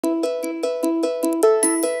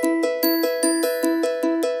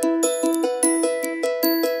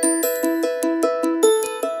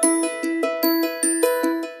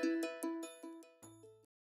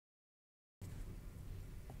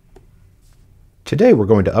Today we're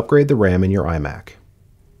going to upgrade the RAM in your iMac.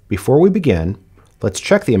 Before we begin, let's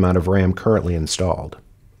check the amount of RAM currently installed.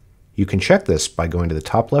 You can check this by going to the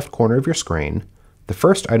top left corner of your screen. The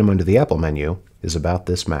first item under the Apple menu is About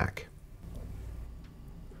this Mac.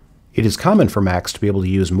 It is common for Macs to be able to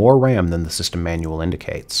use more RAM than the system manual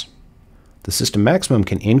indicates. The system maximum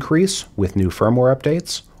can increase with new firmware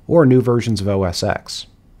updates or new versions of OS X.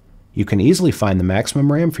 You can easily find the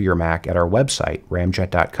maximum RAM for your Mac at our website,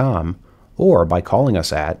 ramjet.com, or by calling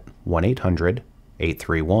us at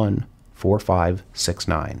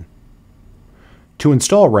 1-800-831-4569. To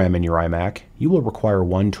install RAM in your iMac, you will require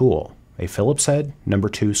one tool, a Phillips head No.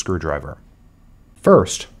 2 screwdriver.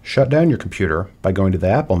 First, shut down your computer by going to the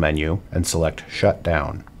Apple menu and select Shut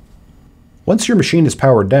Down. Once your machine is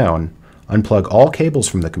powered down, unplug all cables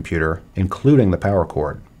from the computer, including the power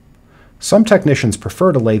cord. Some technicians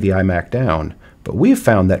prefer to lay the iMac down, but we've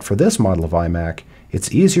found that for this model of iMac,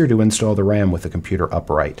 it's easier to install the RAM with the computer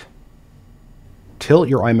upright. Tilt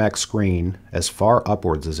your iMac screen as far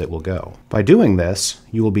upwards as it will go. By doing this,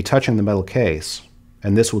 you will be touching the metal case,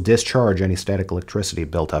 and this will discharge any static electricity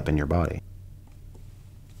built up in your body.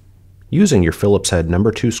 Using your Phillips head No.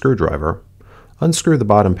 2 screwdriver, unscrew the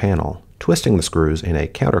bottom panel, twisting the screws in a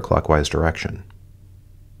counterclockwise direction.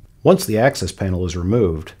 Once the access panel is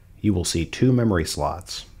removed, you will see 2 memory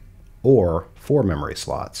slots, or 4 memory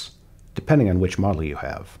slots, depending on which model you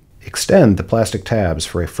have. Extend the plastic tabs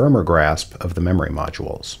for a firmer grasp of the memory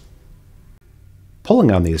modules.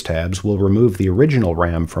 Pulling on these tabs will remove the original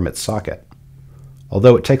RAM from its socket.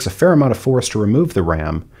 Although it takes a fair amount of force to remove the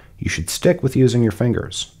RAM, you should stick with using your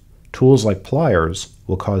fingers. Tools like pliers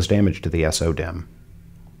will cause damage to the SO-DIMM.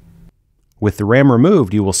 With the RAM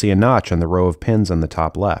removed, you will see a notch on the row of pins on the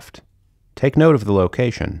top left. Take note of the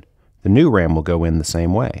location. The new RAM will go in the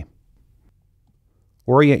same way.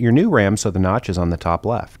 Orient your new RAM so the notch is on the top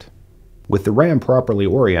left. With the RAM properly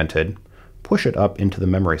oriented, push it up into the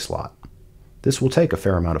memory slot. This will take a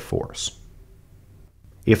fair amount of force.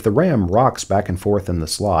 If the RAM rocks back and forth in the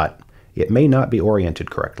slot, it may not be oriented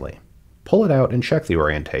correctly. Pull it out and check the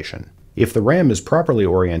orientation. If the RAM is properly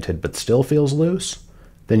oriented but still feels loose,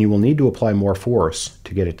 then you will need to apply more force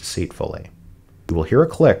to get it to seat fully. You will hear a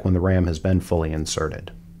click when the RAM has been fully inserted.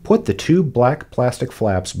 Put the 2 black plastic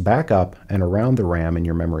flaps back up and around the RAM in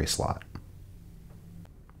your memory slot.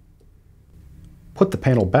 Put the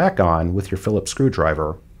panel back on with your Phillips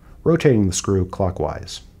screwdriver, rotating the screw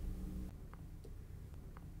clockwise.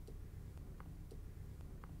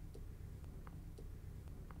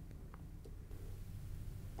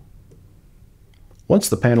 Once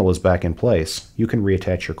the panel is back in place, you can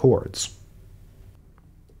reattach your cords.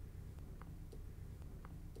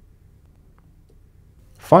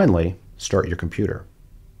 Finally, start your computer.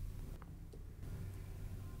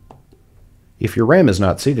 If your RAM is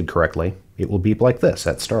not seated correctly, it will beep like this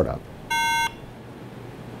at startup.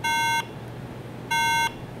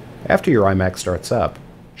 After your iMac starts up,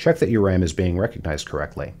 check that your RAM is being recognized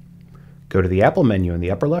correctly. Go to the Apple menu in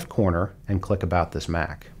the upper left corner and click About this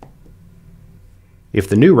Mac. If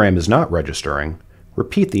the new RAM is not registering,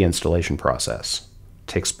 repeat the installation process.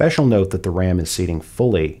 Take special note that the RAM is seating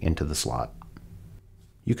fully into the slot.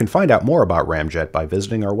 You can find out more about Ramjet by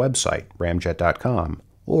visiting our website, ramjet.com,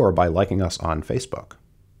 or by liking us on Facebook.